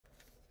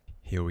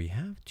Here we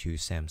have two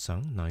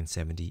Samsung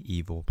 970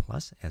 EVO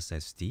Plus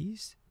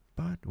SSDs,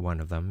 but one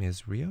of them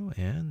is real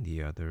and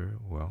the other,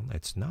 well,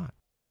 it's not.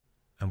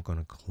 I'm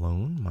gonna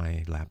clone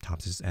my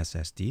laptop's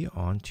SSD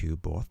onto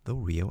both the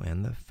real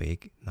and the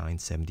fake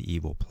 970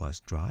 EVO Plus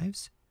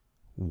drives.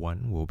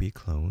 One will be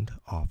cloned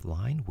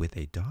offline with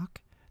a dock,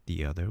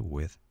 the other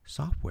with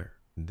software.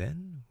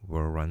 Then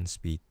we'll run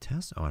speed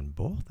tests on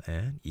both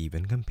and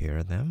even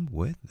compare them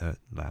with the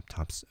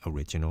laptop's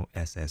original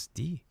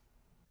SSD.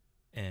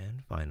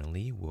 And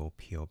finally, we'll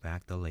peel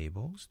back the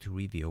labels to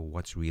reveal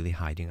what's really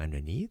hiding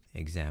underneath,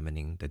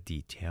 examining the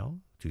detail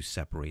to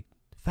separate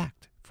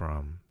fact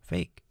from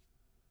fake.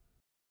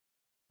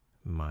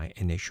 My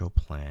initial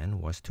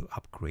plan was to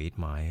upgrade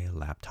my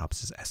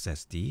laptop's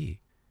SSD,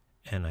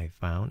 and I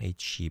found a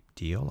cheap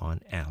deal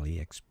on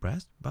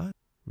AliExpress, but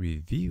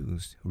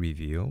reviews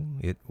reveal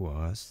it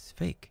was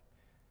fake.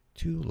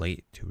 Too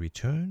late to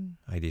return,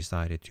 I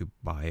decided to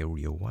buy a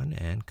real one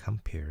and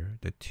compare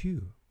the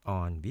two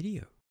on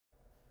video.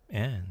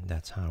 And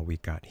that's how we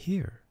got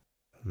here.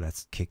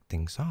 Let's kick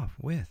things off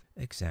with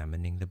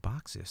examining the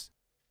boxes.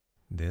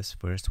 This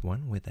first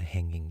one with a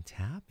hanging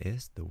tab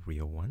is the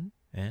real one,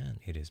 and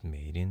it is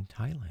made in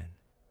Thailand.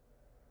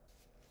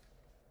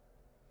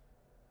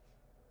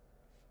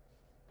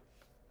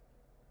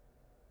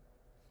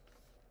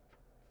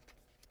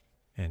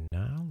 And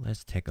now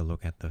let's take a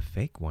look at the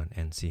fake one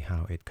and see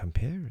how it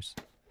compares.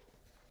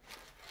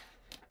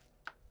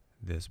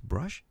 This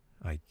brush,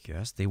 I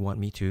guess they want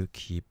me to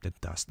keep the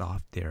dust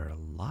off their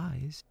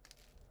lies.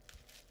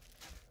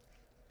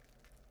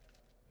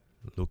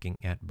 Looking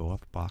at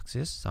both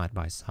boxes side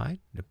by side,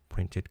 the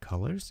printed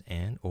colors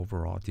and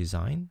overall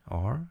design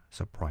are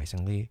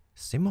surprisingly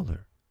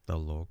similar. The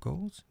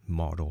logos,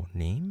 model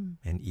name,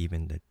 and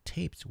even the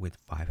tapes with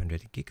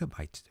 500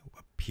 gigabytes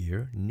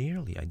appear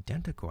nearly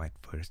identical at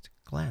first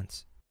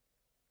glance.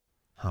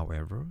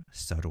 However,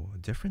 subtle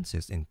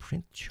differences in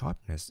print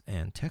sharpness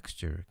and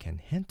texture can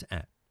hint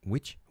at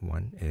which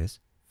one is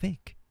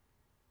fake.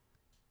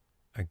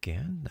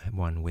 Again, the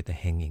one with the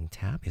hanging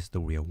tab is the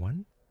real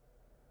one.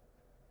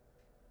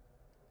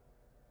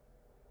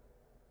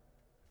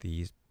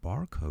 These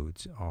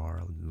barcodes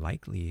are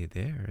likely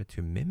there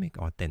to mimic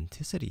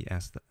authenticity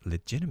as the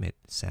legitimate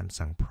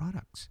Samsung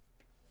products.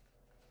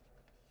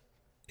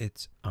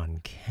 It's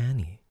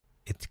uncanny.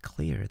 It's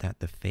clear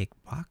that the fake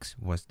box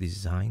was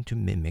designed to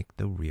mimic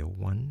the real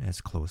one as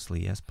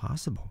closely as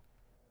possible.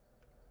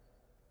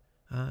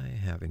 I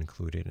have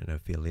included an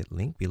affiliate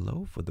link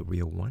below for the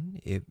real one.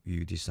 If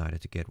you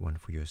decided to get one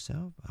for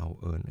yourself, I'll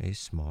earn a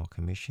small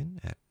commission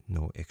at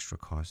no extra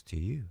cost to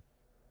you.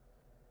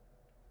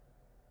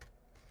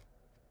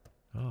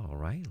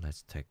 Alright,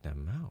 let's take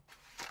them out.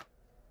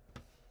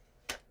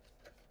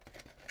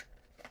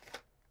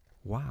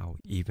 Wow,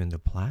 even the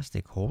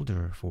plastic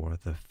holder for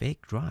the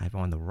fake drive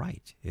on the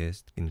right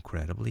is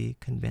incredibly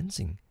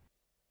convincing.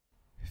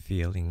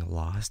 Feeling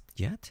lost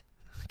yet?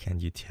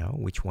 Can you tell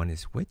which one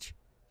is which?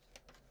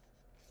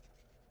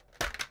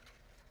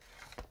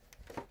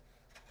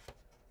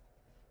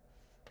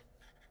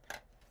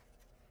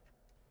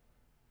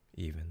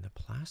 Even the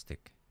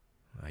plastic,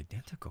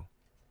 identical.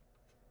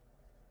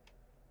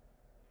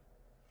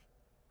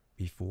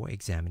 Before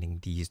examining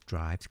these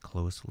drives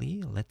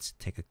closely, let's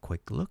take a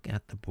quick look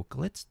at the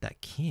booklets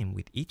that came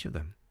with each of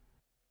them.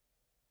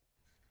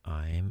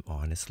 I'm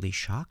honestly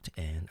shocked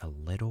and a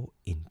little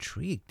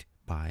intrigued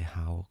by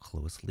how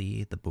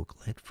closely the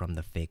booklet from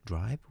the fake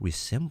drive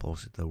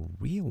resembles the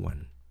real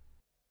one.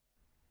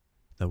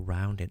 The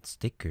rounded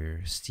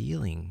sticker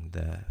sealing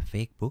the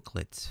fake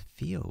booklets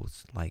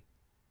feels like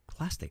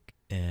plastic,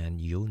 and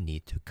you'll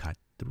need to cut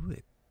through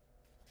it.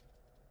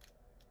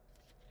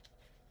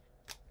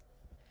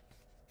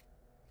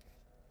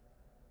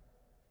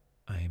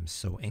 I am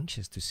so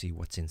anxious to see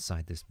what's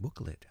inside this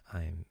booklet.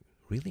 I'm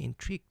really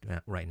intrigued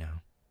right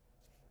now.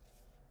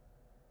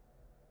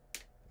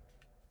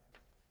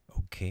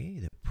 Okay,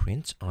 the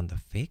prints on the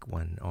fake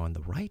one on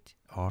the right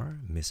are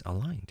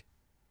misaligned.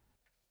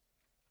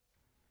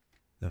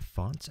 The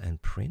fonts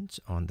and prints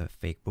on the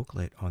fake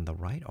booklet on the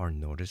right are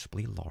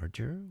noticeably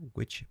larger,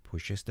 which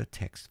pushes the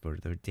text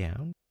further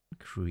down,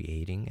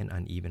 creating an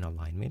uneven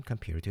alignment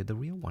compared to the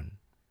real one.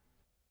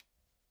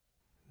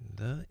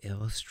 The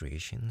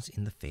illustrations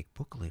in the fake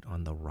booklet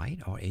on the right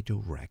are a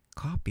direct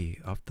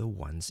copy of the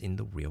ones in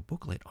the real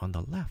booklet on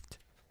the left.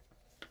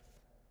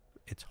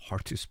 It's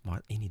hard to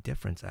spot any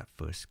difference at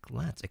first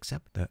glance,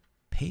 except the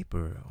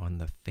paper on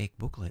the fake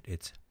booklet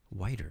is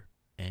whiter,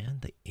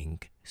 and the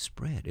ink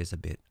spread is a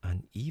bit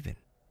uneven.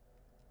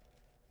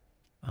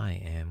 I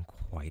am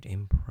quite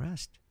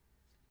impressed.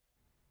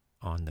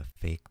 On the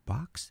fake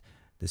box,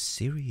 the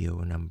serial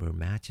number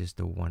matches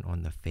the one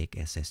on the fake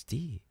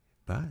SSD,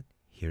 but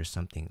here's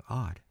something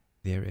odd.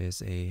 There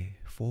is a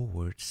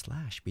forward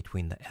slash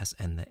between the S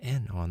and the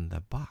N on the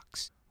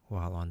box,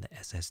 while on the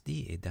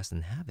SSD it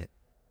doesn't have it.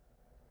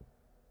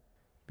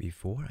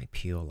 Before I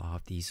peel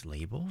off these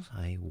labels,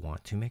 I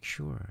want to make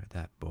sure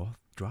that both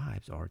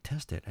drives are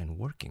tested and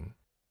working.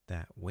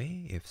 That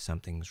way, if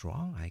something's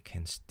wrong, I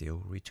can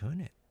still return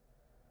it.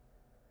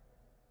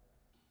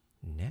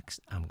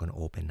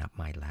 open up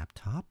my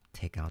laptop,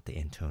 take out the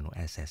internal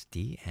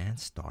SSD, and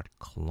start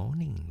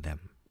cloning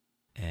them.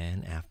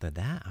 And after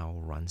that, I'll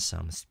run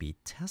some speed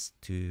tests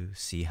to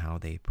see how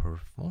they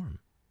perform.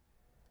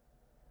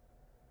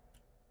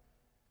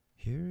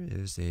 Here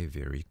is a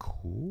very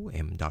cool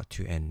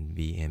M.2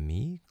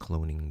 NVMe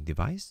cloning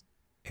device.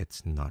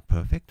 It's not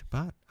perfect,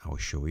 but I'll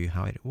show you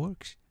how it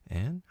works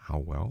and how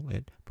well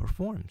it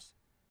performs.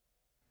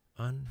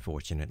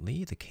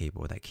 Unfortunately, the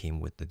cable that came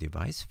with the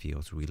device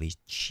feels really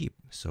cheap,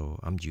 so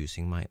I'm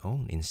using my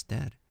own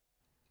instead.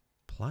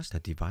 Plus, the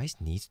device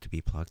needs to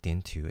be plugged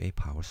into a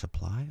power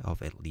supply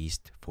of at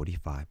least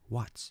 45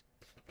 watts.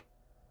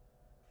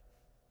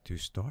 To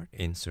start,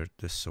 insert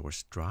the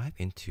source drive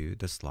into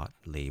the slot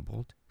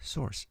labeled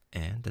source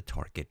and the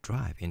target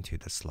drive into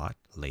the slot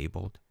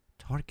labeled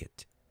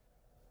target.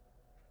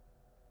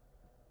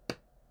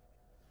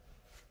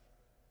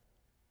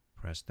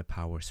 Press the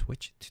power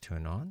switch to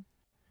turn on.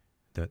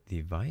 The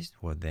device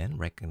will then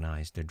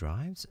recognize the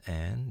drives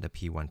and the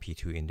P1,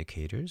 P2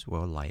 indicators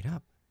will light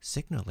up,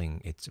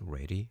 signaling it's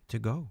ready to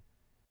go.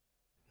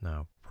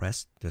 Now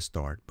press the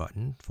start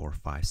button for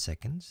 5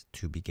 seconds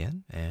to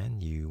begin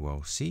and you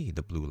will see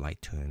the blue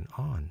light turn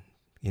on,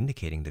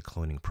 indicating the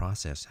cloning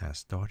process has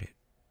started.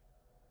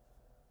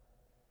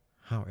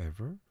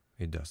 However,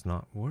 it does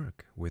not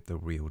work with the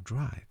real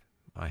drive.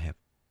 I have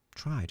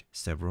tried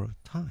several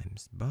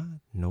times, but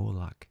no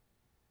luck.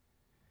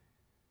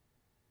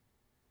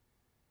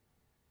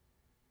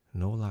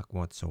 No luck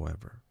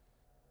whatsoever.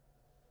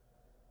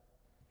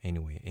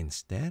 Anyway,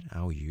 instead,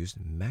 I'll use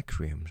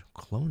Macrium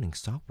Cloning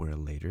software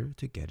later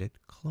to get it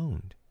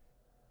cloned.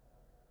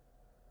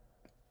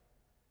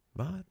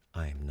 But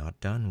I'm not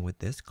done with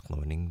this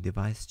cloning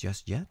device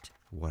just yet.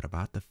 What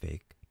about the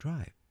fake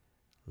drive?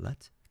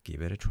 Let's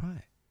give it a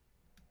try.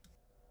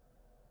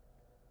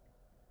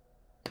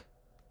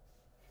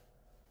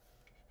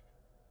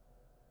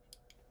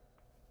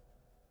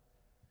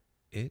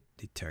 It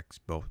detects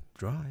both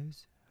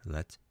drives.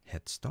 Let's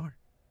hit start.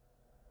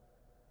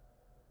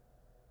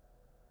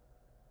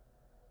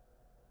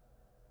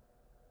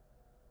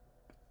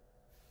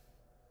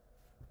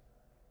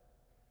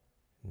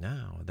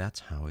 Now that's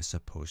how it's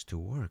supposed to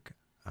work.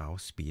 I'll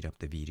speed up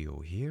the video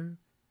here.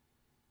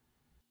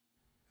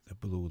 The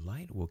blue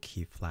light will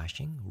keep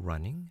flashing,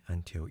 running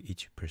until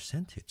each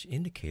percentage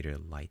indicator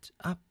lights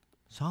up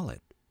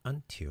solid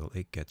until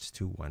it gets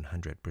to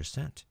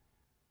 100%.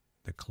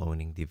 The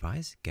cloning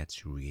device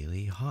gets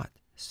really hot,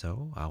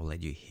 so I'll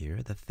let you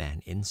hear the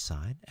fan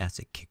inside as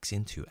it kicks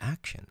into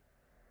action.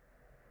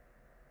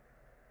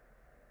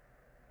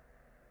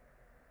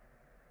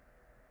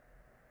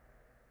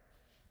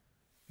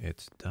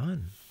 It's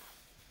done.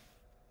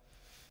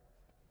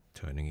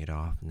 Turning it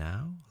off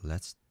now,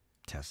 let's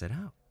test it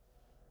out.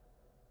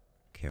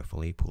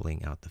 Carefully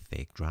pulling out the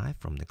fake drive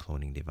from the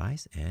cloning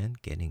device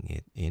and getting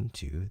it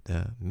into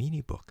the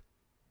mini book.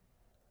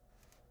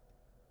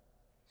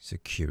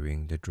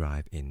 Securing the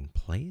drive in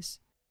place.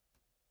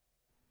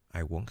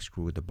 I won't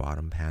screw the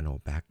bottom panel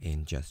back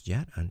in just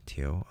yet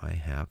until I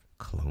have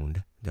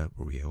cloned the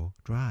real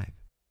drive.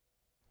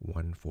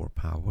 One for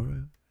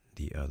power,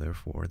 the other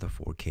for the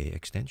 4K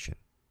extension.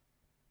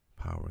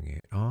 Powering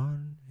it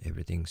on,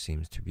 everything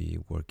seems to be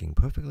working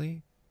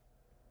perfectly.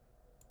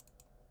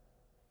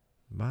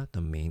 But the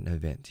main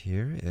event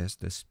here is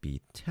the speed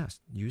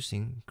test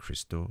using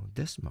Crystal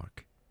Disk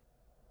Mark.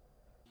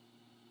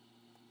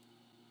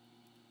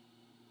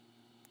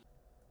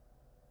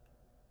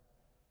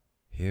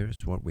 Here's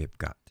what we've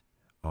got.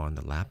 On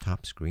the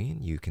laptop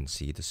screen, you can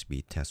see the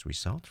speed test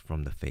results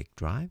from the fake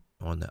drive.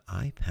 On the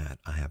iPad,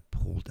 I have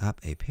pulled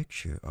up a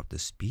picture of the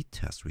speed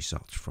test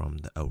results from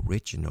the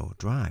original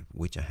drive,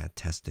 which I had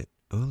tested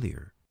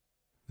earlier.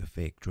 The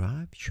fake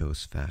drive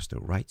shows faster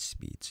write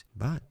speeds,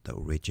 but the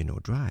original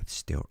drive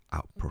still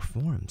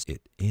outperforms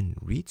it in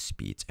read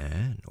speeds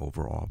and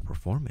overall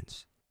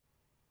performance.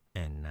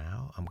 And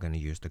now I'm going to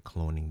use the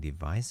cloning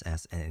device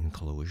as an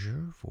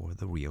enclosure for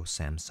the real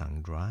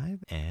Samsung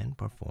drive and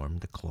perform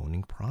the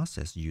cloning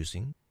process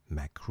using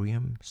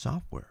Macrium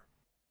Software.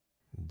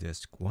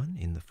 Disk 1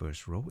 in the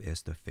first row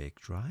is the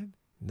fake drive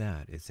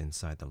that is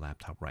inside the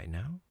laptop right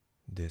now.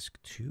 Disk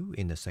 2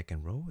 in the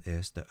second row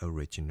is the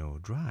original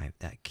drive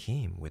that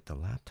came with the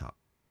laptop.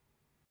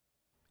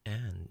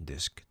 And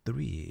disk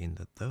 3 in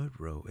the third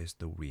row is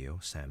the real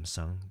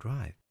Samsung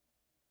drive.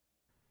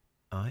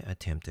 I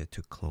attempted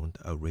to clone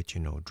the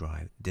original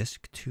drive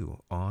disk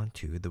 2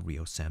 onto the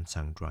real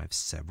Samsung drive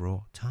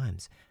several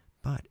times,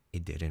 but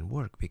it didn't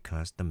work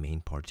because the main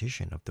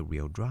partition of the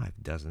real drive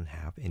doesn't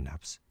have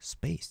enough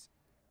space.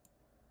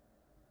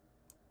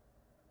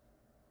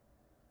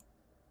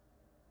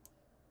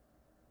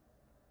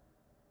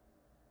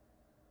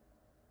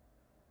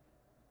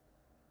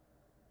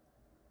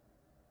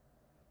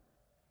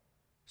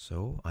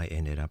 So I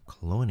ended up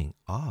cloning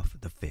off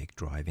the fake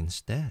drive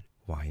instead.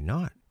 Why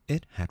not?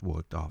 It had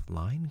worked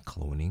offline,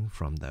 cloning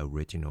from the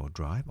original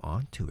drive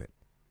onto it.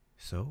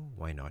 So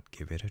why not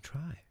give it a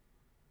try?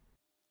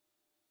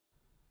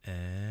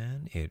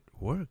 And it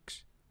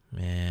works.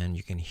 And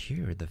you can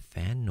hear the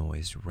fan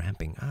noise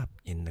ramping up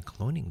in the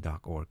cloning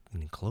dock or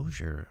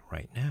enclosure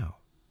right now.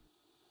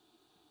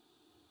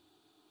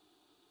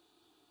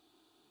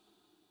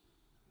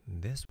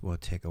 This will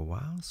take a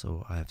while,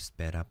 so I've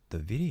sped up the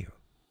video.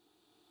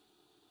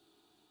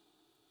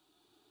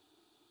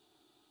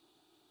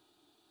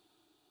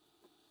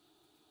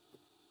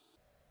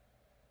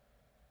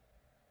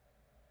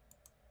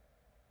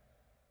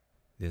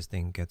 This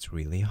thing gets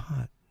really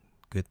hot.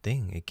 Good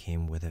thing it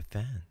came with a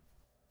fan.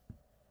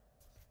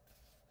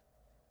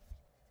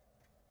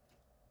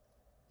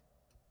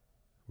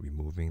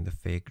 Removing the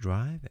fake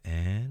drive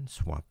and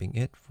swapping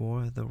it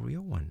for the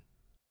real one.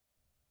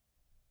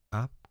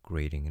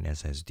 Upgrading an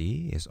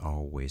SSD is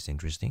always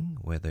interesting,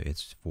 whether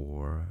it's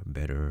for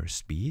better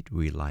speed,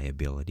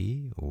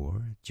 reliability,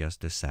 or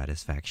just the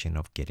satisfaction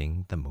of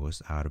getting the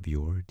most out of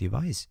your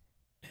device.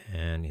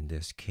 And in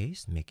this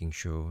case, making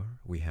sure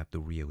we have the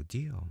real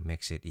deal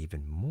makes it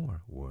even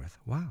more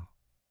worthwhile.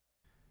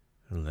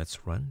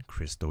 Let's run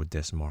Crystal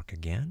Disk Mark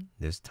again,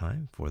 this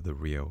time for the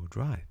real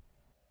drive.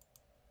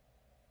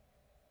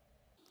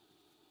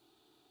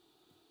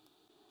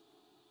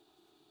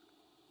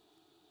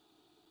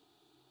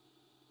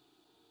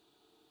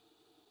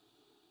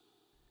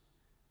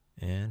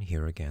 And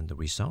here again, the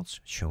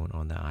results shown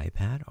on the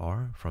iPad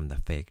are from the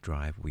fake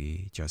drive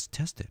we just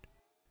tested.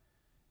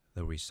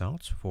 The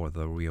results for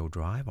the real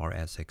drive are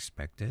as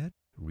expected.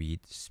 Read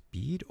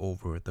speed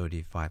over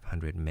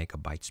 3500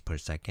 megabytes per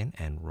second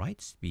and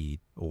write speed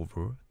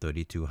over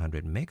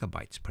 3200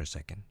 megabytes per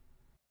second.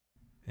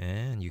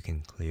 And you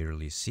can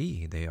clearly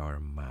see they are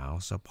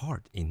miles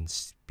apart in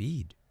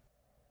speed.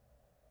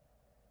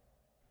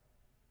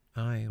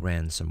 I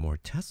ran some more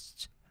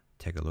tests.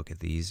 Take a look at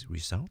these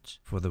results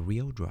for the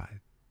real drive.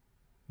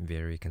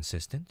 Very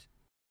consistent.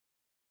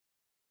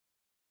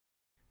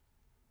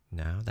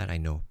 Now that I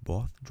know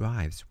both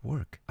drives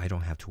work, I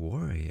don't have to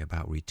worry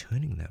about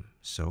returning them.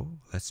 So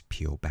let's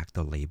peel back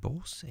the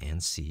labels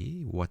and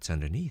see what's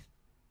underneath.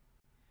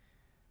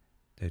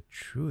 The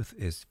truth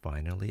is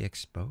finally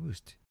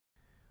exposed.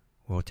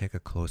 We'll take a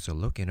closer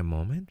look in a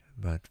moment,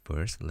 but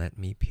first let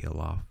me peel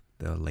off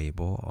the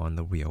label on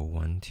the real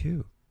one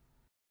too.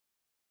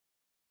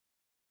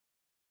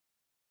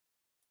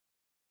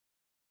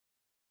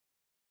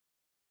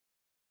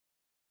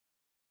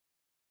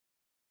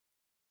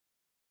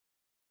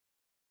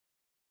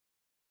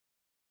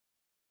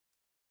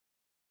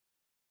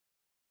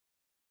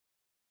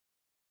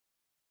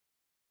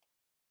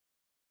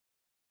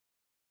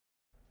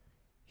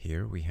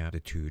 Here we have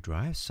the two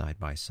drives side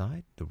by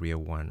side. The real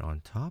one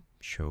on top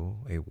shows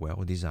a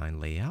well-designed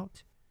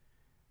layout.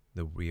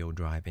 The real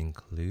drive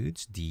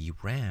includes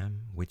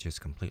DRAM, which is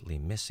completely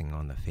missing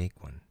on the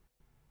fake one.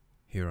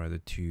 Here are the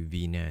two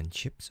VNAND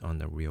chips on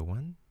the real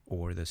one,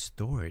 or the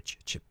storage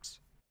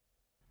chips.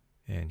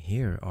 And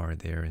here are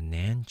their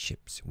NAND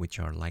chips, which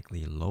are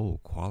likely low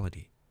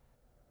quality.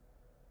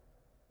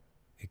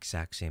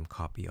 Exact same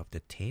copy of the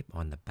tape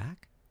on the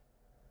back.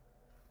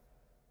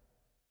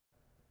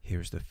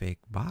 Here's the fake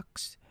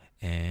box,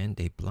 and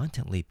they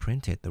bluntly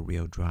printed the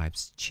real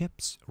drive's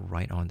chips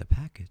right on the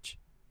package.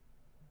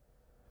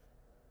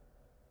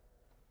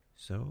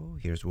 So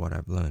here's what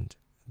I've learned.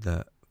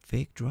 The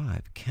fake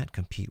drive can't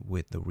compete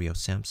with the real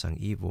Samsung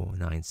EVO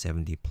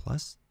 970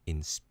 Plus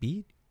in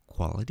speed,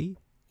 quality,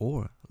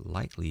 or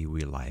likely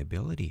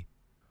reliability.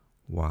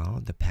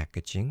 While the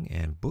packaging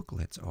and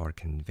booklets are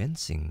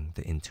convincing,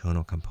 the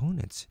internal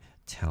components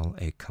tell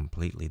a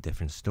completely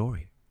different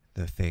story.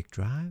 The fake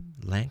drive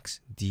lacks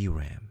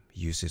DRAM,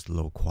 uses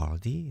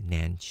low-quality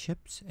NAND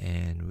chips,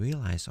 and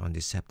relies on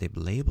deceptive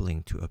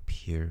labeling to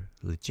appear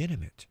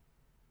legitimate.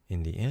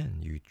 In the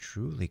end, you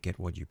truly get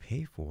what you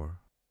pay for.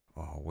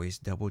 Always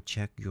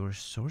double-check your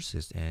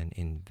sources and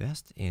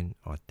invest in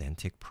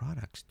authentic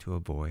products to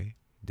avoid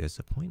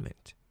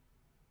disappointment.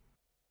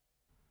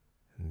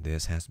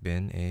 This has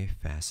been a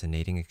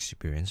fascinating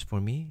experience for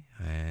me,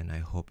 and I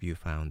hope you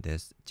found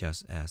this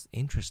just as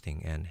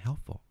interesting and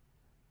helpful.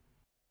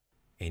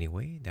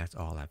 Anyway, that's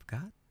all I've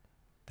got.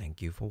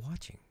 Thank you for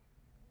watching.